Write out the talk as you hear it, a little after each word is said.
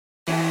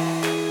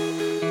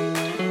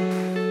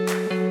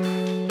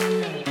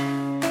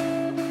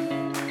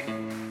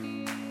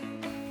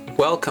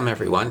Welcome,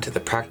 everyone, to the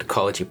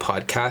Practicology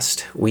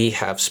Podcast. We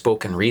have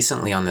spoken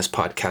recently on this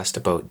podcast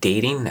about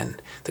dating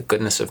and the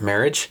goodness of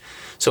marriage.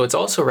 So it's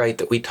also right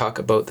that we talk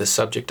about the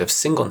subject of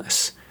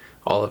singleness.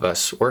 All of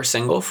us were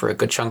single for a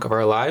good chunk of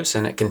our lives,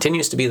 and it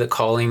continues to be the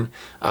calling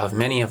of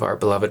many of our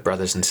beloved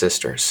brothers and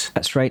sisters.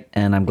 That's right,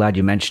 and I'm glad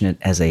you mentioned it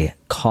as a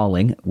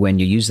calling. When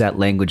you use that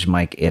language,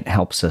 Mike, it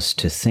helps us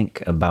to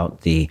think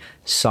about the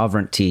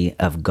sovereignty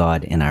of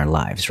God in our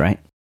lives, right?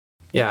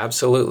 Yeah,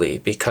 absolutely,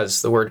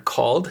 because the word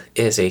called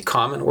is a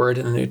common word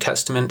in the New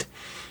Testament,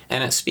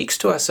 and it speaks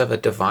to us of a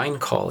divine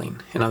calling.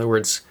 In other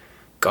words,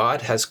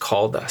 God has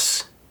called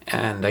us.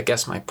 And I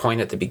guess my point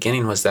at the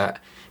beginning was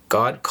that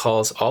God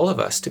calls all of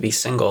us to be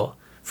single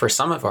for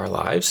some of our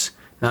lives.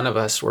 None of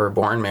us were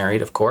born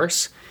married, of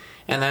course.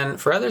 And then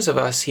for others of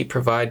us, he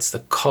provides the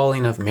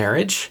calling of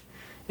marriage.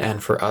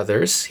 And for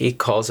others, he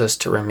calls us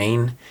to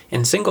remain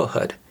in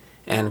singlehood.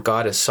 And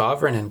God is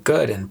sovereign and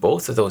good in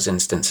both of those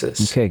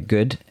instances. Okay,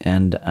 good.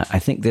 And I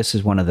think this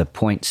is one of the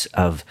points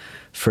of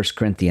 1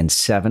 Corinthians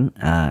 7.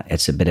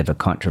 It's a bit of a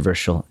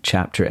controversial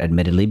chapter,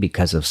 admittedly,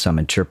 because of some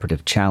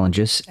interpretive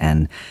challenges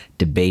and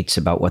debates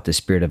about what the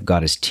Spirit of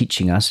God is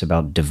teaching us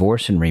about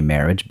divorce and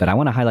remarriage. But I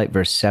want to highlight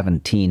verse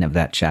 17 of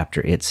that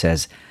chapter. It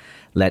says,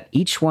 "Let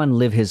each one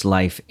live his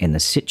life in the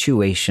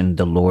situation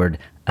the Lord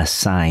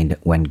assigned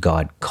when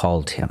God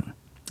called him."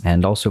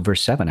 And also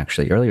verse 7,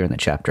 actually, earlier in the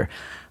chapter.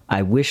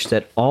 "I wish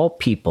that all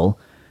people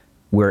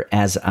were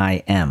as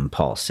I am,"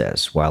 Paul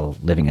says, while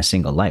living a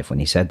single life when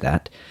he said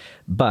that.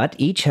 "But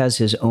each has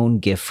his own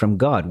gift from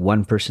God.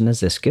 One person has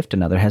this gift,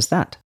 another has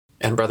that."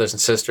 And brothers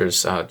and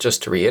sisters,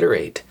 just to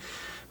reiterate,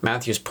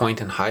 Matthew's point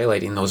in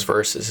highlighting those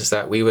verses is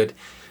that we would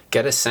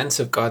get a sense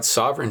of God's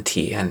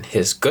sovereignty and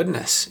his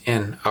goodness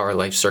in our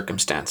life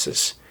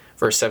circumstances.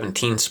 Verse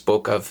 17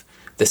 spoke of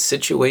the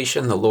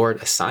situation the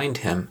Lord assigned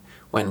him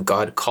when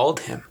God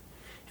called him.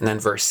 And then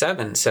verse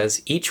 7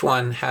 says, each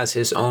one has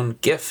his own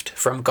gift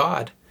from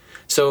God.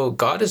 So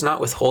God is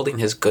not withholding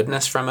his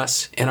goodness from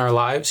us in our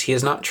lives. He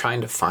is not trying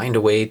to find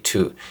a way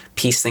to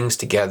piece things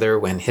together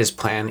when his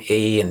plan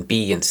A and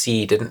B and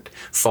C didn't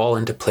fall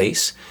into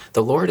place.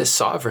 The Lord is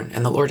sovereign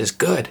and the Lord is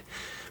good.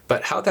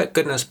 But how that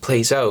goodness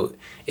plays out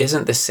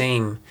isn't the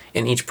same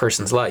in each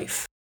person's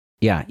life.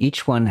 Yeah,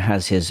 each one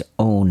has his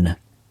own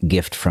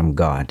gift from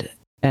God.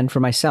 And for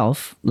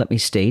myself, let me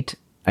state,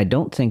 I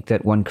don't think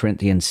that 1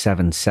 Corinthians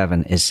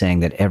 7:7 is saying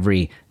that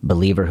every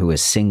believer who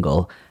is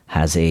single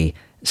has a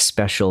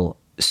special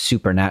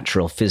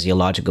supernatural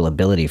physiological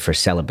ability for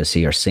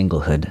celibacy or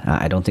singlehood.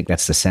 I don't think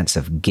that's the sense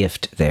of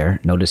gift there.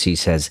 Notice he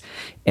says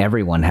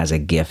everyone has a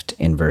gift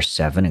in verse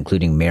 7,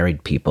 including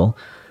married people.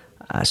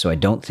 So I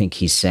don't think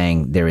he's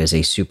saying there is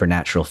a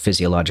supernatural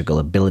physiological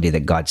ability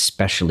that God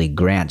specially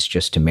grants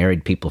just to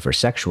married people for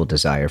sexual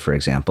desire, for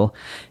example.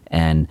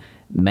 And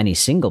many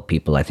single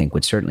people, I think,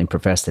 would certainly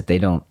profess that they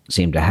don't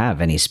seem to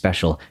have any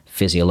special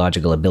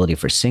physiological ability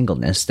for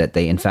singleness, that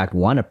they, in fact,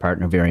 want a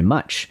partner very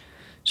much.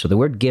 So the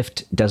word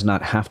gift does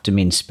not have to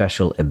mean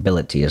special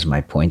ability, is my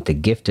point. The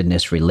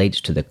giftedness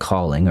relates to the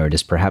calling, or it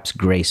is perhaps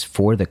grace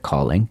for the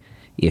calling.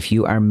 If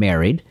you are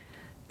married,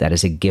 that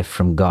is a gift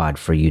from God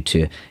for you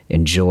to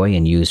enjoy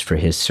and use for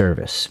his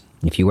service.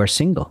 If you are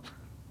single,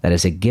 that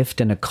is a gift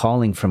and a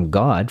calling from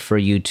God for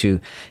you to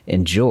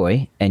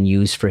enjoy and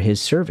use for his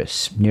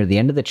service. Near the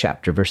end of the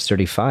chapter, verse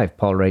 35,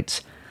 Paul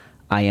writes,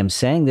 "I am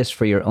saying this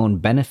for your own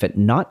benefit,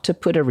 not to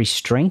put a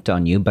restraint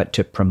on you, but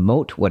to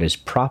promote what is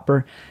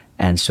proper,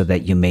 and so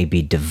that you may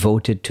be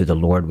devoted to the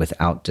Lord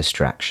without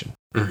distraction."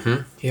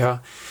 Yeah.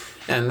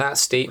 And that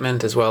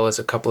statement, as well as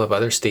a couple of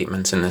other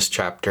statements in this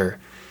chapter,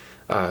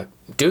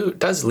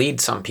 does lead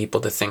some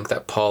people to think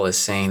that Paul is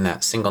saying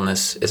that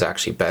singleness is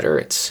actually better.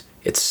 It's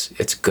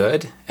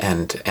good,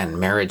 and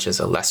marriage is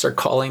a lesser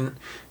calling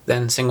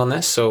than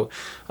singleness. So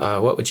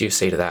what would you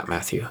say to that,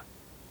 Matthew?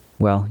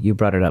 Well, you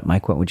brought it up,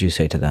 Mike. What would you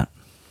say to that?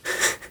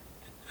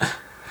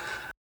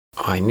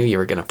 I knew you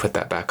were going to put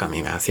that back on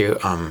me, Matthew.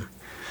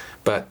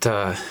 But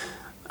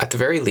at the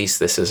very least,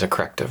 this is a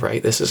corrective,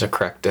 right? This is a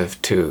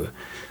corrective to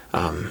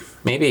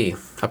maybe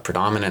a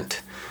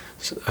predominant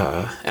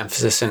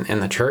emphasis in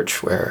the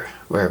church where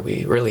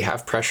we really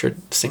have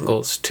pressured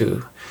singles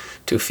to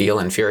feel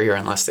inferior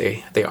unless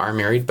they are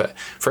married. But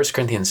 1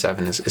 Corinthians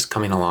 7 is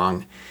coming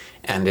along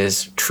and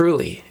is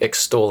truly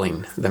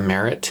extolling the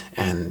merit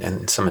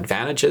and some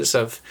advantages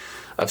of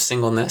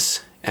singleness.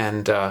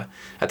 And at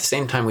the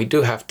same time, we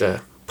do have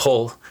to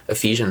pull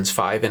Ephesians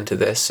 5 into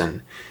this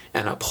and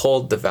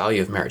uphold the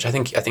value of marriage. I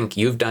think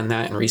you've done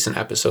that in recent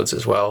episodes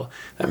as well,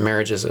 that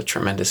marriage is a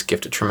tremendous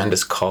gift, a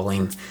tremendous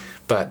calling.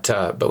 But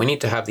we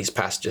need to have these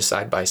passages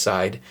side by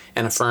side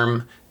and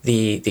affirm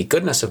the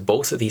goodness of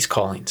both of these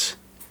callings.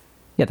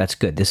 Yeah, that's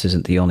good. This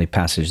isn't the only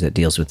passage that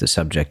deals with the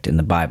subject in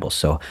the Bible.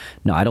 So,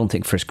 no, I don't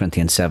think 1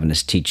 Corinthians 7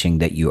 is teaching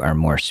that you are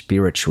more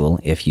spiritual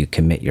if you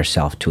commit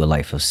yourself to a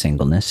life of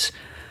singleness.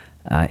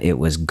 It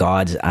was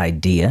God's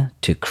idea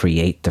to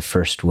create the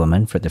first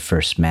woman for the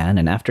first man.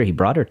 And after he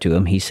brought her to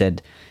him, he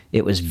said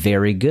it was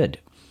very good.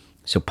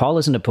 So Paul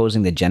isn't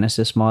opposing the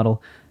Genesis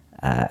model.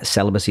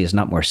 Celibacy is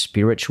not more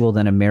spiritual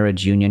than a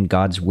marriage union.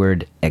 God's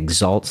word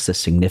exalts the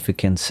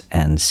significance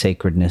and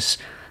sacredness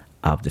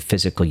of the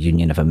physical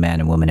union of a man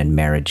and woman in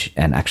marriage.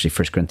 And actually,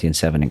 1 Corinthians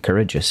 7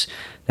 encourages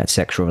that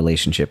sexual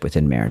relationship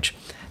within marriage.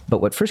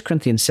 But what 1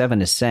 Corinthians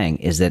 7 is saying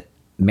is that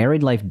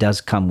married life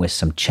does come with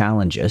some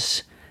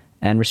challenges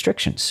and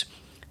restrictions.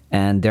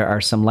 And there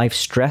are some life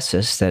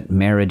stresses that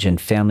marriage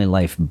and family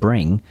life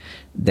bring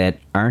that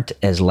aren't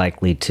as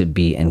likely to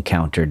be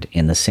encountered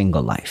in the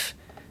single life.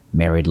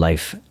 Married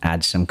life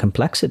adds some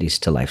complexities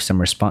to life, some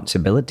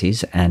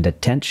responsibilities and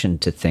attention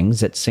to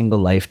things that single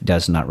life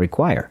does not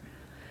require.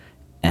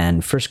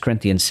 And 1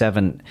 Corinthians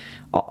 7,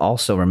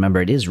 also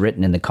remember, it is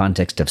written in the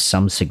context of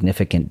some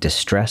significant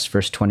distress,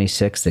 verse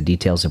 26, the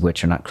details of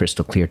which are not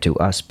crystal clear to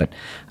us, but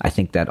I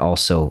think that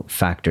also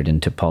factored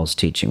into Paul's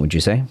teaching, would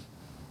you say?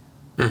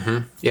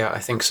 Mm-hmm. Yeah, I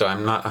think so.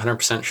 I'm not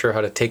 100% sure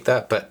how to take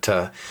that, but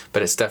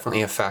it's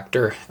definitely a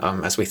factor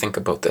as we think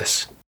about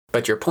this.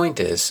 But your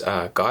point is,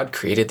 God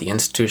created the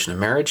institution of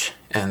marriage,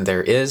 and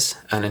there is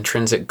an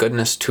intrinsic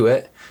goodness to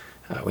it.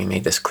 We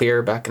made this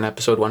clear back in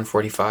episode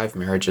 145.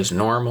 Marriage is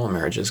normal,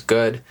 marriage is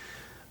good.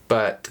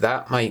 But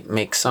that might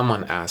make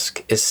someone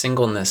ask, is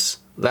singleness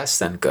less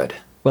than good?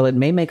 Well, it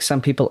may make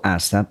some people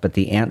ask that, but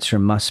the answer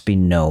must be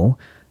no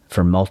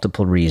for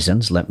multiple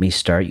reasons. Let me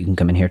start. You can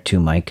come in here too,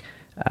 Mike.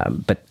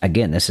 But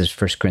again, this is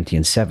 1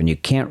 Corinthians 7. You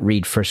can't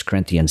read 1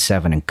 Corinthians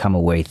 7 and come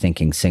away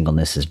thinking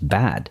singleness is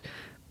bad.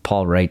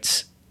 Paul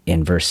writes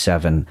in verse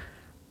 7,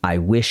 I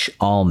wish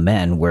all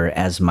men were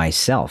as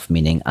myself,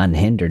 meaning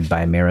unhindered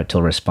by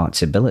marital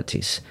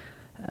responsibilities.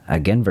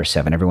 Again, verse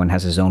 7, everyone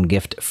has his own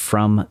gift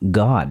from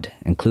God,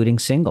 including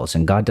singles,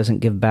 and God doesn't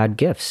give bad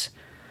gifts.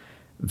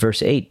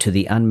 Verse 8, to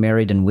the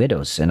unmarried and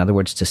widows, in other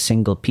words, to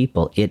single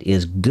people, it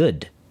is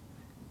good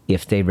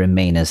if they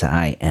remain as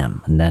I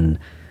am. And then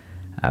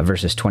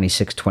verses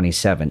 26,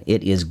 27,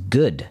 it is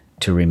good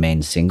to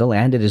remain single,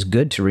 and it is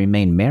good to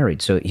remain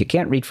married. So you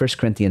can't read 1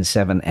 Corinthians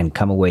 7 and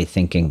come away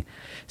thinking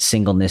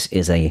singleness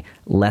is a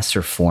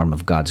lesser form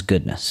of God's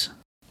goodness.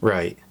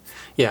 Right.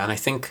 Yeah, and I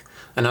think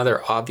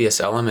another obvious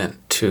element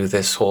to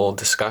this whole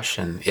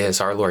discussion is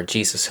our Lord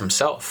Jesus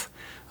himself.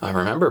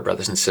 Remember,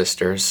 brothers and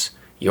sisters,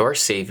 your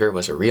Savior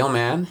was a real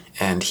man,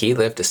 and he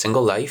lived a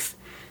single life.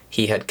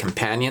 He had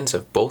companions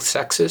of both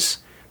sexes,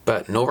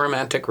 but no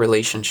romantic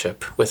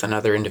relationship with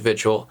another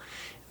individual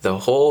the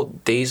whole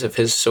days of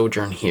his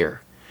sojourn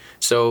here.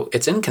 So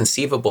it's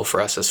inconceivable for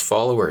us as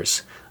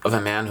followers of a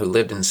man who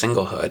lived in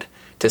singlehood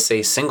to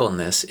say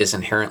singleness is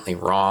inherently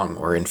wrong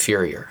or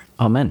inferior.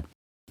 Amen.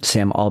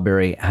 Sam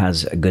Albury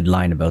has a good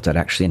line about that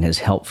actually in his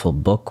helpful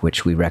book,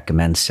 which we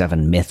recommend,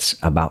 7 Myths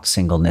About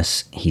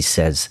Singleness. He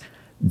says,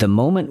 the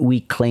moment we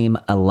claim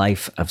a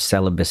life of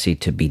celibacy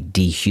to be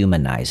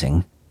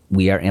dehumanizing,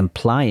 we are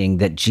implying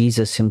that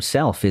Jesus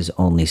himself is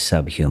only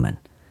subhuman.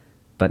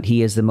 But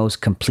he is the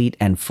most complete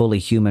and fully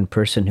human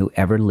person who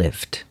ever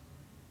lived.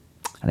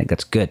 I think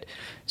that's good.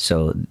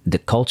 So the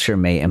culture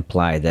may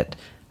imply that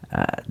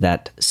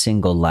that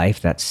single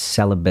life, that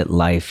celibate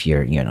life,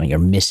 you're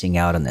missing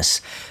out on this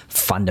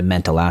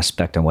fundamental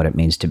aspect of what it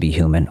means to be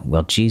human.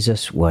 Well,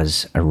 Jesus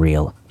was a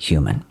real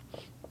human.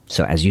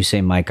 So as you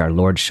say, Mike, our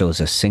Lord shows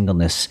us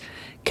singleness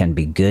can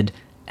be good.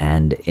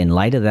 And in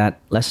light of that,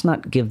 let's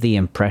not give the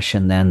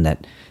impression then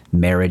that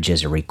marriage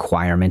is a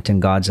requirement in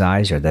God's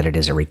eyes, or that it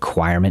is a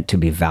requirement to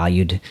be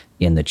valued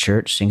in the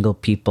church. Single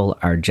people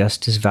are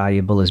just as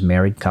valuable as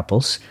married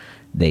couples.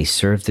 They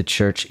serve the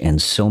church in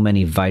so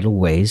many vital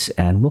ways,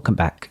 and we'll come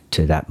back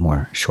to that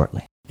more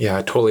shortly. Yeah,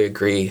 I totally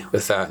agree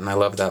with that, and I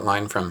love that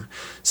line from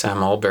Sam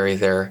Albury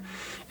there.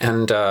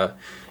 And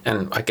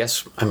I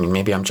guess,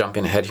 maybe I'm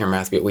jumping ahead here,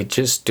 Matthew, but we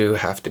just do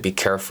have to be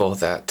careful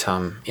that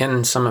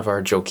in some of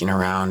our joking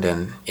around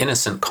and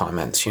innocent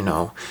comments,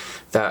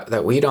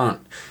 that we don't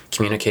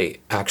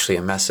communicate actually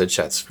a message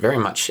that's very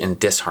much in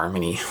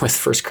disharmony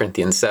with 1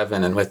 Corinthians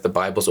 7 and with the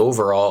Bible's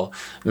overall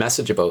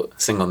message about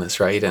singleness,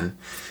 right?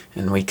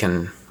 And we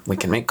can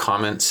make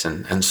comments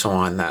and so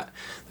on that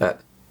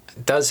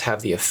does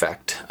have the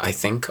effect, I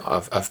think,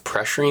 of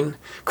pressuring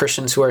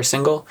Christians who are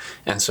single.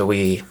 And so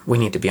we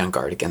need to be on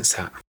guard against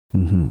that.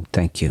 Mm-hmm.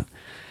 Thank you.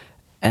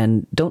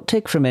 And don't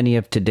take from any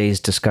of today's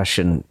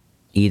discussion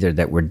either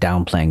that we're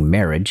downplaying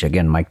marriage.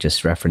 Again, Mike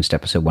just referenced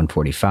episode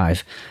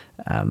 145.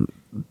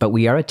 But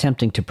we are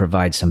attempting to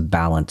provide some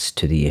balance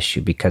to the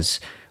issue, because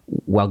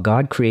while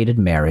God created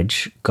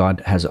marriage,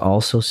 God has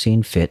also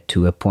seen fit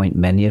to appoint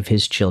many of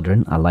his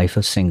children a life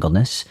of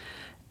singleness.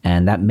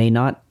 And that may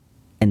not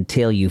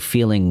entail you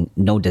feeling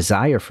no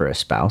desire for a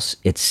spouse.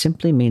 It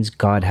simply means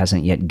God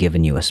hasn't yet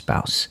given you a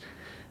spouse.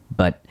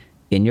 But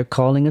in your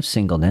calling of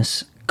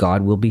singleness,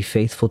 God will be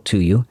faithful to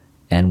you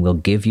and will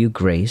give you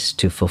grace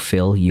to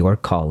fulfill your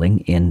calling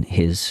in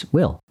his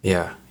will.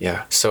 Yeah.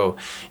 So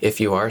if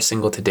you are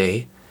single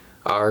today,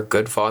 our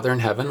good Father in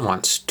heaven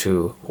wants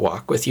to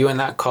walk with you in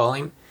that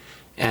calling.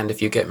 And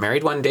if you get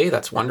married one day,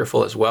 that's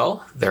wonderful as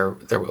well.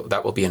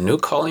 That will be a new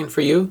calling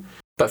for you.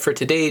 But for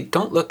today,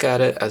 don't look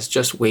at it as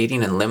just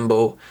waiting in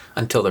limbo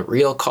until the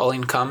real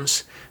calling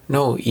comes.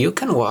 No, you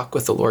can walk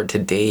with the Lord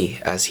today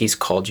as he's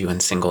called you in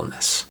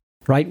singleness.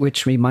 Right,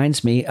 which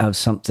reminds me of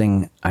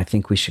something I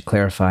think we should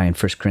clarify in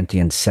 1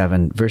 Corinthians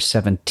 7, verse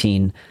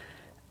 17.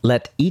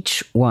 Let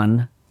each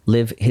one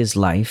live his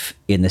life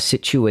in the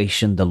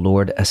situation the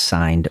Lord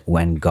assigned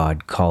when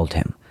God called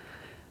him.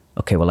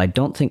 Okay, well, I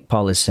don't think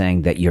Paul is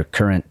saying that your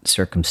current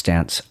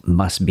circumstance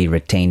must be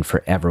retained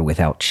forever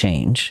without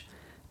change,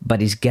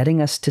 but he's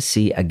getting us to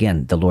see,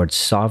 again, the Lord's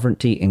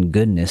sovereignty and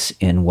goodness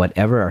in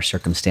whatever our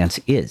circumstance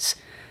is.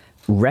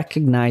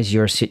 Recognize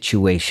your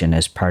situation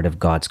as part of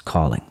God's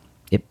calling.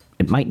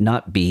 It might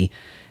not be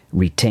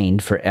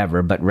retained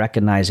forever, but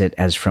recognize it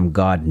as from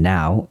God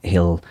now.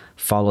 He'll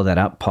follow that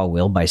up, Paul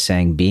will, by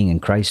saying being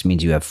in Christ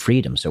means you have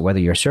freedom. So whether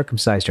you're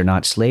circumcised or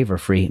not, slave or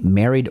free,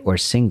 married or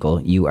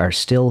single, you are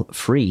still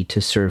free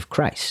to serve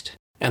Christ.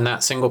 And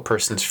that single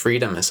person's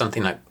freedom is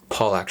something that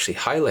Paul actually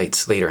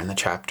highlights later in the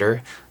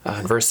chapter.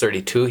 In verse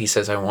 32, he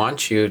says, I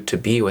want you to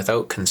be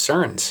without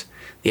concerns.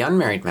 The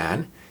unmarried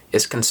man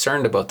is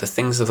concerned about the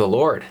things of the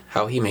Lord,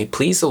 how he may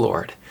please the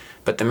Lord.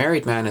 But the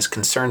married man is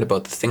concerned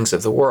about the things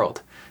of the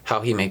world,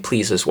 how he may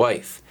please his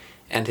wife,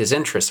 and his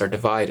interests are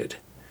divided.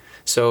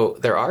 So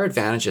there are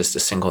advantages to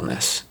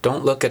singleness.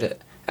 Don't look at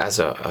it as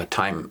a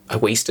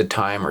wasted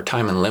time or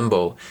time in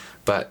limbo,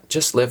 but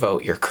just live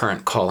out your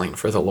current calling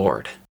for the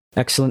Lord.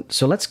 Excellent.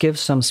 So let's give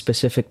some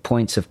specific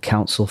points of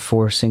counsel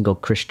for single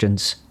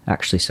Christians.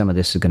 Actually, some of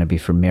this is going to be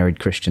for married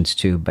Christians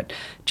too, but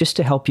just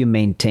to help you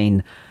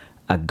maintain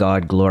a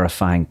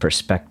God-glorifying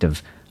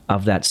perspective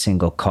of that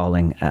single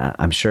calling.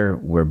 I'm sure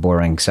we're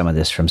borrowing some of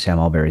this from Sam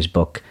Alberry's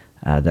book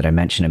that I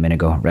mentioned a minute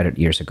ago, read it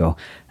years ago.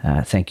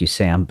 Thank you,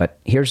 Sam. But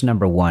here's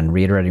number one,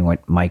 reiterating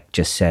what Mike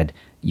just said.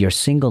 Your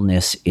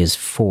singleness is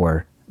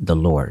for the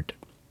Lord.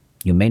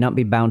 You may not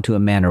be bound to a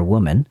man or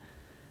woman,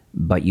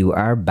 but you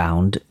are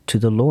bound to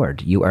the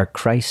Lord. You are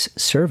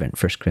Christ's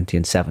servant, 1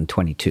 Corinthians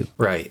 7:22.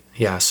 Right,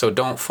 yeah. So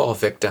don't fall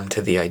victim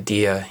to the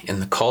idea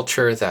in the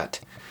culture that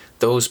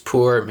those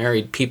poor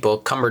married people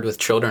cumbered with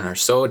children are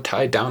so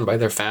tied down by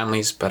their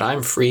families, but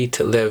I'm free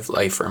to live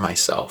life for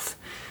myself.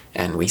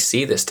 And we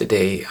see this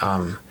today,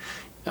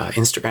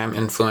 Instagram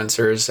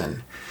influencers,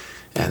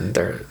 and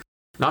they're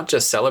not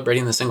just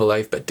celebrating the single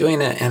life, but doing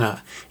it in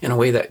a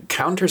way that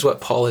counters what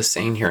Paul is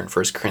saying here in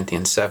 1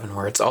 Corinthians 7,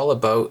 where it's all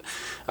about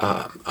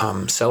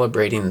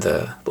celebrating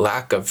the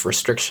lack of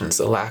restrictions,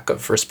 the lack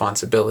of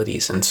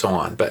responsibilities, and so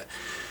on. But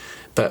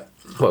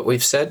what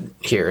we've said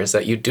here is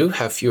that you do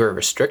have fewer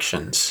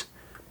restrictions,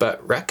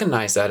 but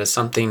recognize that as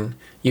something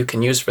you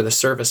can use for the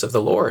service of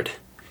the Lord.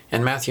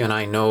 And Matthew and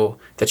I know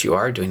that you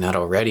are doing that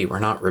already. We're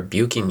not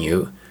rebuking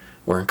you.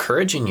 We're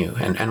encouraging you,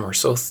 and we're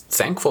so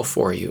thankful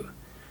for you.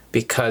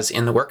 Because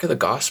in the work of the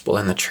gospel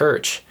in the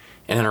church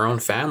and in our own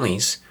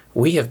families,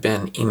 we have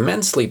been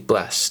immensely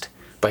blessed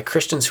by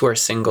Christians who are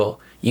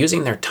single,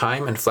 using their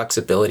time and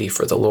flexibility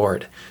for the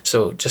Lord.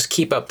 So just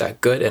keep up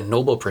that good and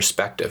noble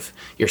perspective.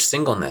 Your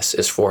singleness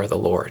is for the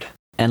Lord.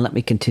 And let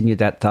me continue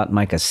that thought,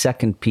 Mike. A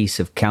second piece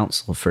of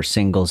counsel for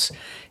singles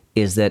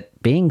is that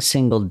being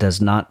single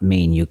does not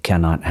mean you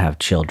cannot have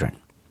children.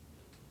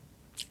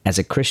 As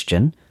a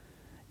Christian,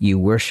 you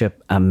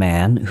worship a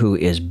man who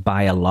is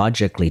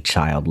biologically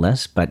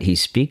childless, but he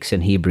speaks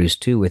in Hebrews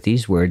 2 with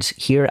these words,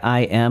 "Here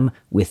I am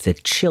with the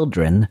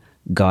children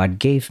God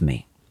gave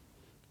me."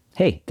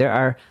 Hey, there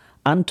are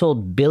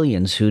untold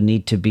billions who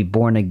need to be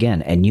born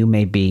again, and you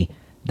may be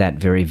that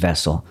very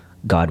vessel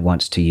God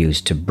wants to use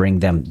to bring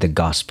them the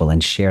gospel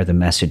and share the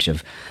message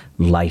of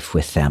life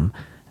with them.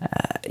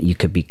 You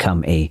could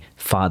become a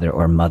father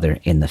or mother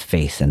in the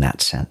faith in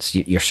that sense.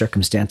 Your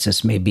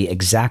circumstances may be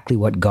exactly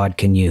what God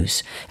can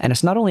use. And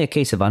it's not only a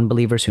case of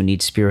unbelievers who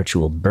need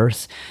spiritual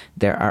birth.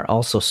 There are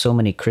also so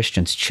many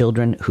Christians'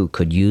 children who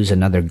could use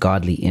another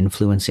godly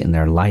influence in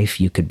their life.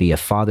 You could be a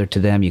father to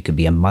them. You could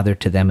be a mother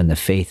to them in the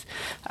faith.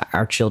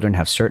 Our children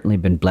have certainly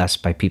been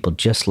blessed by people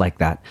just like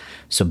that.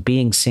 So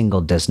being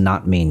single does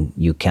not mean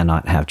you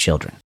cannot have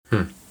children.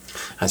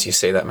 As you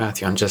say that,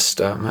 Matthew, I'm just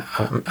a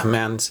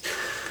man's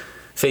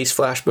face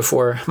flashed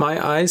before my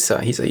eyes.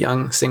 He's a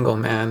young single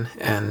man,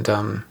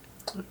 and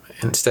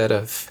instead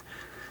of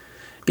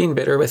being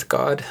bitter with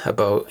God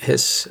about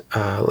his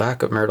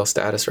lack of marital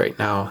status right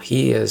now,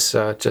 he is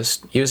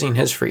just using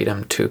his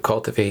freedom to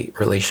cultivate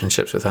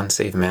relationships with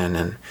unsaved men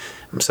and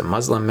some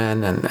Muslim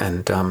men,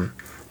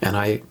 and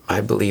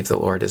I believe the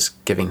Lord is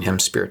giving him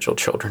spiritual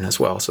children as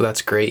well. So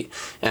that's great.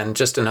 And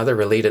just another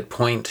related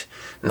point,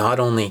 not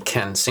only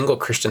can single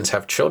Christians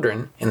have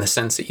children in the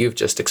sense that you've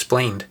just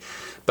explained,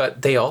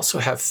 but they also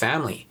have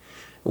family.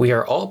 We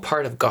are all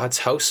part of God's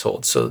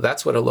household, so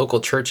that's what a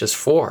local church is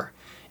for.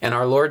 And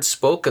our Lord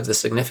spoke of the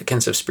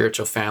significance of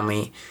spiritual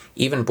family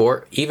even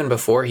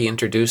before he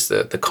introduced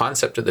the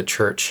concept of the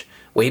church.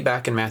 Way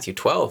back in Matthew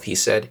 12, he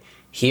said,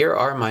 "Here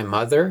are my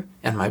mother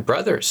and my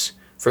brothers,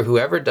 for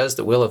whoever does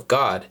the will of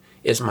God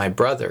is my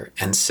brother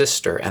and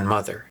sister and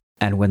mother."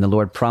 And when the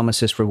Lord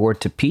promises reward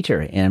to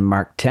Peter in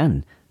Mark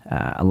 10,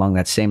 along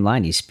that same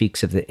line, he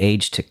speaks of the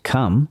age to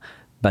come,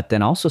 but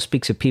then also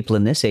speaks of people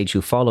in this age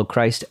who follow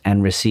Christ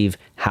and receive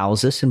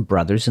houses and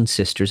brothers and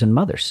sisters and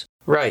mothers.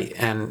 Right,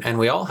 and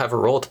we all have a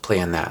role to play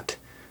in that.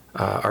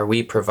 Are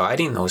we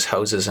providing those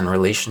houses and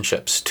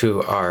relationships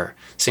to our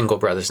single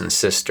brothers and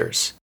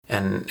sisters?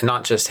 And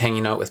not just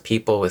hanging out with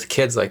people with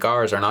kids like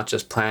ours, or not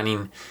just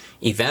planning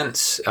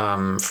events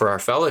for our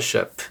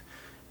fellowship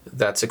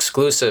that's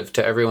exclusive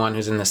to everyone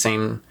who's in the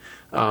same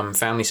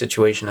family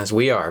situation as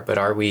we are, but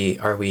are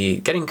we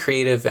getting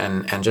creative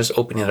and just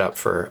opening it up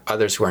for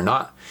others who are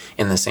not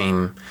in the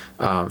same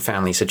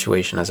family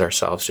situation as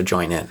ourselves to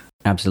join in?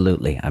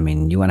 Absolutely. I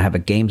mean, you want to have a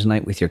games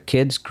night with your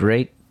kids?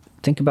 Great.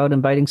 Think about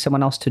inviting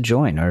someone else to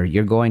join, or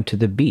you're going to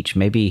the beach.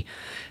 Maybe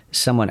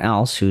someone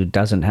else who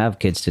doesn't have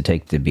kids to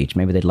take to the beach.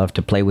 Maybe they'd love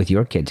to play with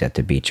your kids at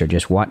the beach, or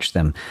just watch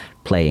them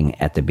playing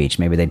at the beach.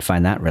 Maybe they'd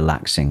find that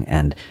relaxing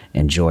and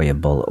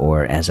enjoyable.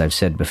 Or, as I've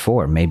said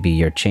before, maybe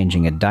you're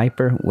changing a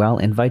diaper. Well,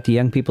 invite the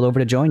young people over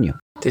to join you.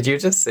 Did you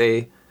just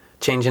say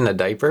changing a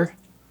diaper?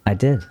 I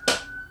did.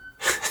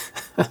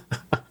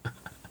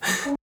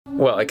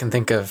 Well, I can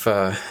think of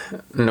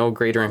no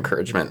greater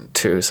encouragement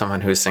to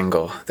someone who's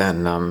single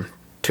than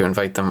to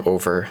invite them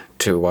over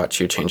to watch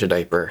you change a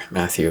diaper,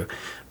 Matthew.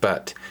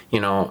 But,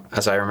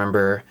 as I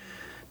remember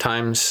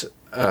times,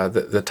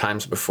 the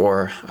times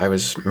before I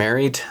was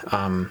married,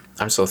 I'm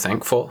so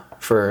thankful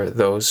for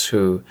those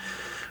who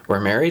were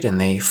married and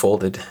they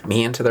folded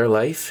me into their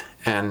life.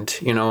 And,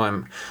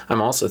 I'm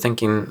also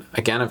thinking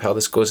again of how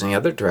this goes in the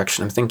other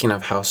direction. I'm thinking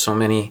of how so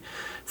many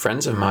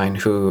friends of mine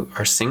who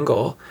are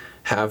single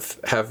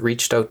have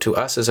reached out to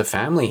us as a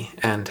family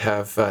and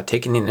have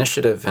taken the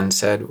initiative and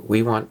said,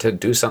 we want to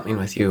do something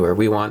with you, or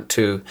we want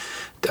to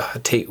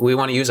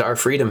use our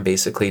freedom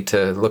basically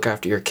to look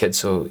after your kids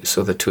so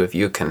the two of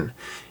you can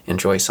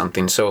enjoy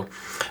something. So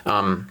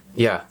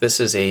this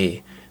is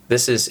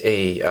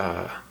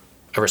a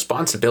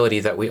responsibility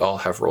that we all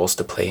have roles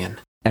to play in.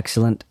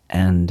 Excellent.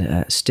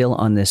 And still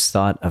on this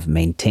thought of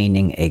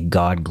maintaining a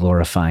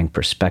God-glorifying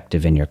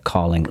perspective in your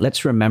calling,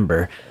 let's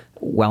remember,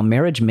 while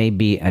marriage may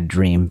be a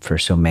dream for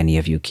so many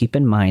of you, keep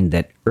in mind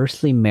that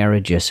earthly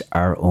marriages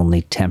are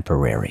only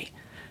temporary.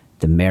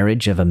 The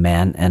marriage of a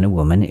man and a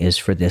woman is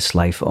for this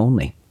life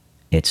only.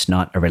 It's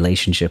not a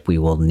relationship we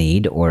will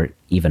need or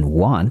even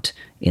want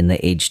in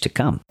the age to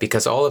come.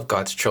 Because all of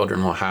God's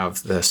children will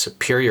have the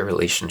superior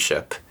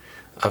relationship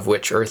of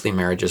which earthly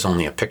marriage is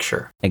only a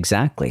picture.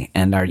 Exactly.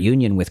 And our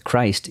union with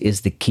Christ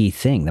is the key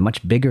thing, the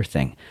much bigger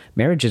thing.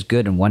 Marriage is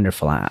good and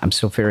wonderful. I'm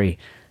so very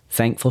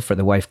thankful for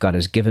the wife God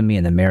has given me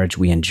and the marriage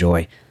we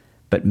enjoy.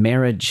 But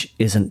marriage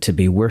isn't to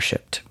be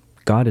worshipped.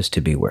 God is to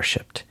be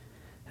worshipped.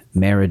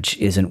 Marriage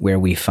isn't where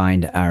we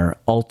find our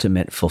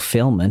ultimate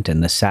fulfillment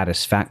and the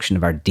satisfaction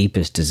of our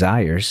deepest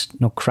desires.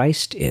 No,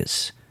 Christ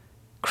is.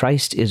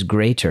 Christ is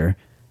greater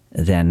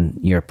than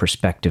your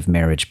prospective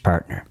marriage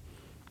partner.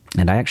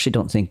 And I actually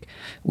don't think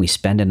we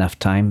spend enough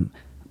time,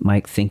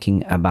 Mike,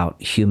 thinking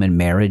about human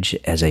marriage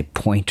as a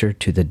pointer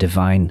to the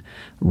divine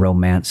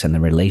romance and the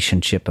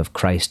relationship of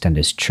Christ and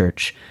his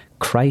church.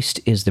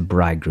 Christ is the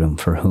bridegroom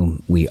for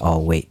whom we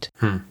all wait.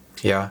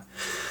 Yeah.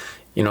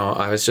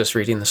 I was just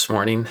reading this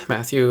morning,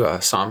 Matthew,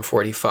 Psalm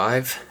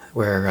 45,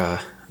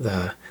 where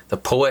the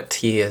poet,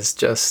 he is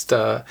just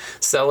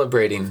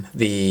celebrating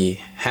the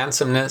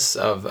handsomeness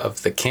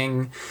of the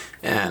king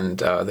and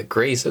the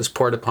grace is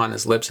poured upon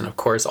his lips. And of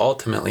course,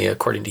 ultimately,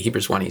 according to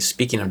Hebrews 1, he's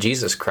speaking of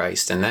Jesus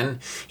Christ. And then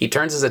he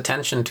turns his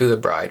attention to the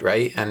bride,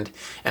 right? And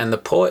the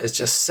poet is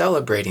just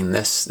celebrating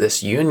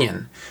this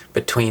union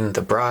between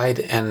the bride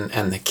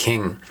and the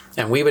king.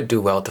 And we would do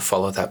well to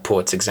follow that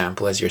poet's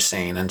example, as you're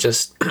saying, and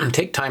just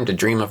take time to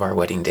dream of our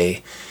wedding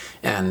day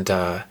and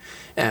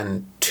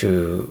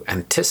to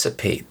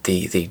anticipate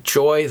the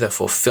joy, the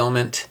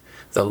fulfillment,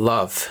 the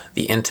love,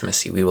 the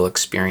intimacy we will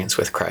experience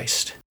with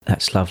Christ.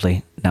 That's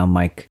lovely. Now,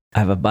 Mike, I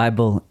have a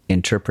Bible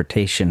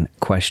interpretation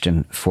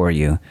question for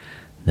you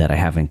that I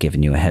haven't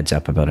given you a heads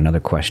up about. Another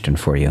question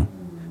for you.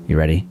 You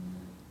ready?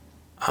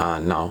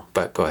 No,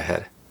 but go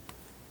ahead.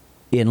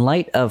 In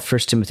light of 1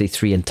 Timothy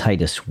 3 and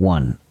Titus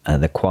 1,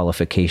 the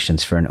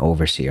qualifications for an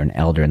overseer, an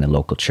elder in the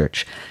local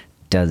church,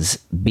 does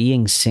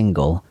being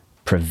single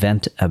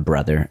prevent a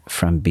brother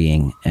from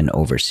being an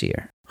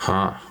overseer?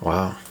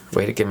 Wow.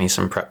 Way to give me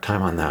some prep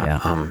time on that.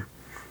 Yeah.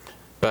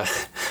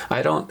 But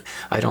I don't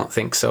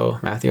think so,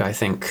 Matthew. I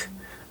think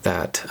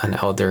that an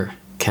elder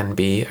can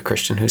be a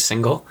Christian who's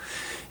single.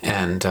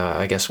 And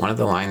I guess one of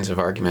the lines of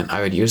argument I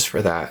would use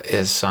for that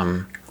is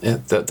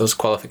those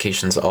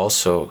qualifications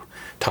also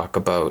talk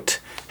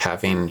about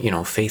having,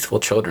 faithful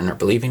children or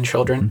believing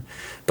children.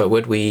 Mm-hmm. But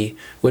would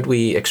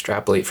we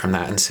extrapolate from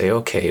that and say,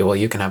 okay, well,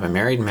 you can have a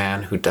married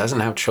man who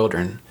doesn't have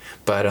children,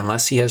 but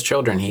unless he has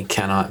children, he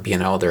cannot be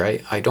an elder?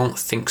 I don't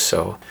think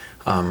so.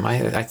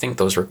 I think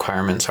those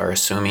requirements are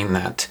assuming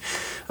that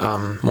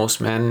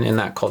most men in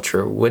that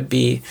culture would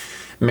be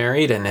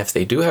married, and if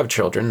they do have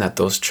children, that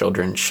those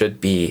children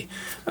should be,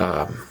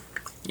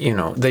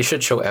 they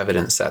should show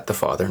evidence that the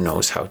father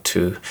knows how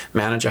to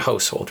manage a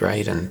household,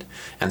 right? And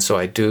so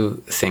I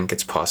do think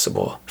it's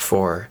possible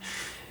for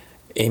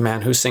a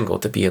man who's single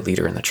to be a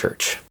leader in the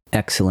church.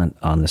 Excellent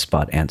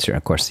on-the-spot answer.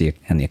 Of course, the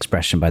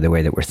expression, by the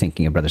way, that we're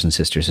thinking of brothers and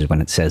sisters is when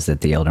it says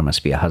that the elder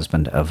must be a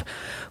husband of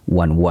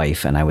one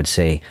wife. And I would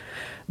say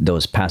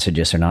those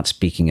passages are not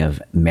speaking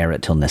of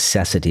marital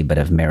necessity, but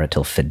of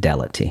marital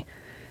fidelity.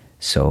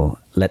 So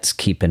let's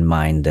keep in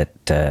mind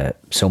that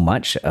so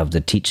much of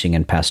the teaching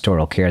and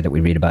pastoral care that we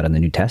read about in the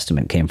New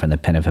Testament came from the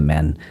pen of a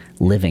man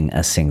living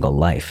a single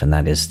life, and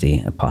that is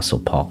the Apostle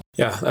Paul.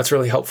 Yeah, that's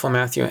really helpful,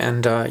 Matthew.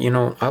 And,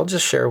 I'll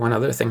just share one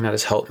other thing that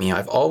has helped me.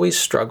 I've always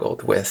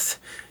struggled with,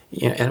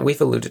 and we've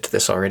alluded to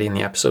this already in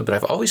the episode, but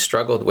I've always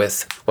struggled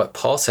with what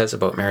Paul says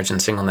about marriage and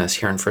singleness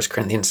here in 1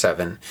 Corinthians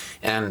 7.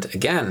 And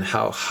again,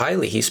 how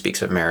highly he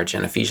speaks of marriage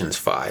in Ephesians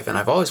 5. And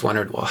I've always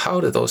wondered, well,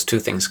 how do those two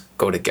things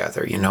go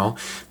together,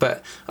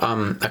 But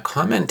a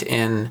comment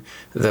in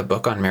the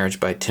book on marriage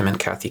by Tim and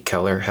Kathy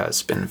Keller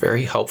has been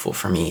very helpful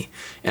for me.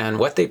 And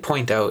what they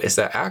point out is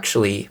that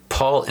actually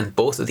Paul in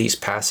both of these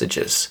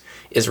passages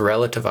is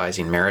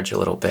relativizing marriage a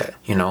little bit,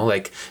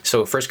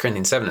 so 1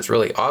 Corinthians 7 is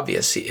really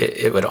obvious.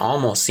 It would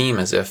almost seem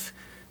as if,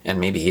 and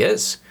maybe he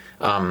is,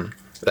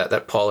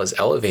 that Paul is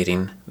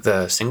elevating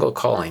the single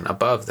calling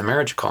above the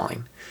marriage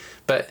calling.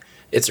 But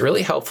it's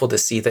really helpful to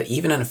see that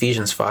even in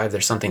Ephesians 5,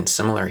 there's something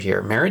similar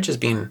here. Marriage is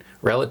being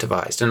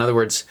relativized. In other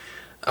words,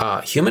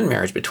 human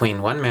marriage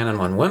between one man and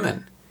one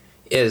woman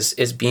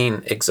is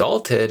being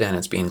exalted and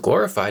it's being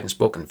glorified and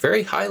spoken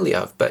very highly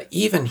of. But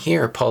even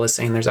here, Paul is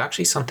saying there's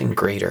actually something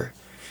greater.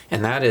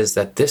 And that is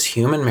that this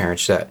human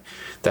marriage that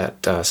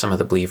some of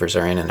the believers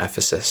are in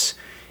Ephesus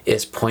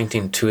is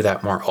pointing to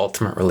that more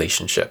ultimate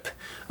relationship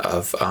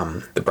of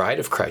the bride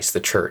of Christ, the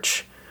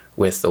church,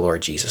 with the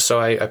Lord Jesus. So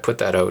I put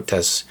that out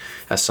as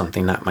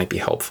something that might be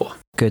helpful.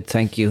 Good,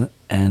 thank you.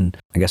 And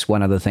I guess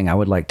one other thing I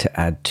would like to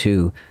add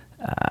too,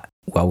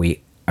 while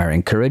we are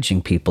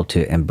encouraging people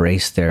to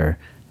embrace their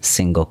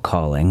single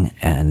calling,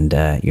 and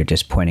you're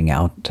just pointing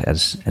out,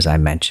 as I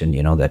mentioned,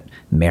 that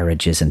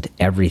marriage isn't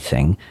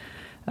everything.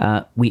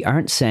 We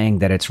aren't saying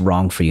that it's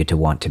wrong for you to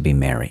want to be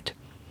married.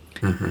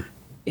 Mm-hmm.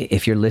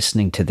 If you're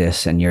listening to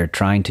this and you're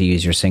trying to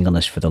use your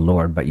singleness for the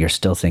Lord, but you're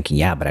still thinking,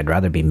 yeah, but I'd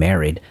rather be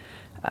married,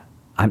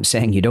 I'm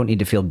saying you don't need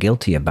to feel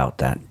guilty about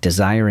that.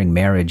 Desiring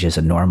marriage is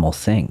a normal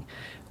thing.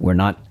 We're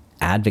not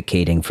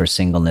advocating for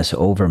singleness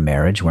over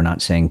marriage. We're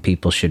not saying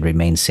people should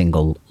remain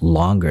single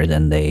longer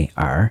than they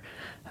are.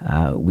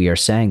 We are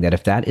saying that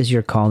if that is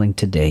your calling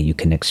today, you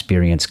can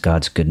experience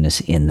God's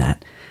goodness in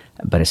that.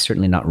 But it's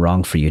certainly not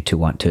wrong for you to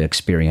want to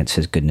experience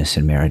his goodness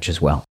in marriage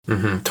as well.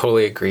 Mm-hmm.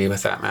 Totally agree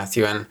with that,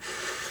 Matthew. And,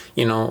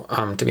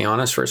 to be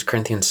honest, 1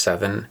 Corinthians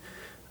 7,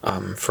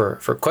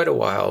 for quite a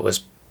while,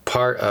 was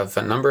part of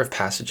a number of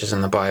passages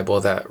in the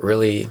Bible that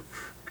really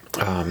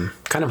kind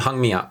of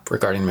hung me up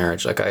regarding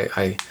marriage. Like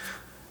I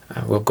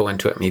will go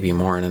into it maybe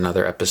more in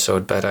another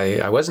episode, but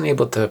I wasn't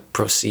able to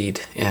proceed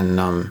in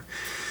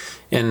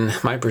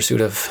my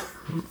pursuit of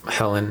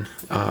Helen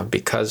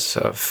because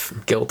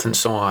of guilt and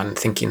so on,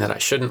 thinking that I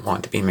shouldn't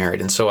want to be married.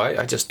 And so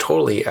I just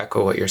totally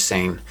echo what you're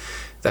saying,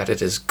 that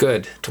it is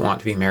good to want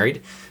to be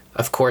married.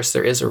 Of course,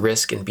 there is a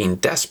risk in being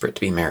desperate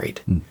to be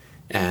married.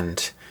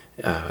 And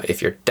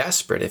if you're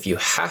desperate, if you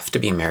have to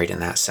be married in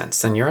that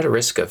sense, then you're at a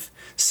risk of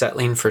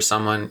settling for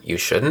someone you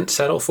shouldn't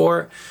settle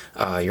for.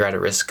 You're at a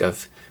risk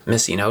of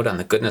missing out on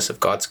the goodness of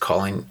God's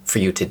calling for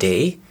you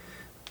today.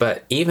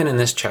 But even in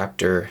this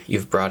chapter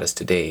you've brought us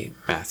today,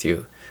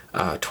 Matthew,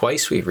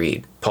 twice we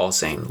read Paul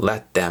saying,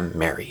 let them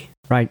marry.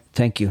 Right,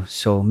 thank you.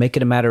 So make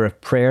it a matter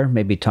of prayer.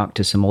 Maybe talk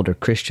to some older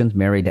Christians,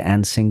 married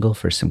and single,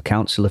 for some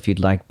counsel if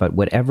you'd like. But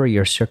whatever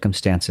your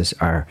circumstances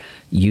are,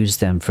 use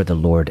them for the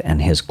Lord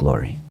and his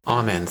glory.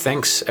 Amen.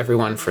 Thanks,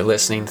 everyone, for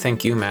listening.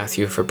 Thank you,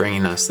 Matthew, for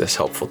bringing us this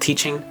helpful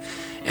teaching.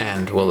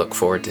 And we'll look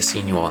forward to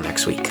seeing you all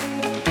next week.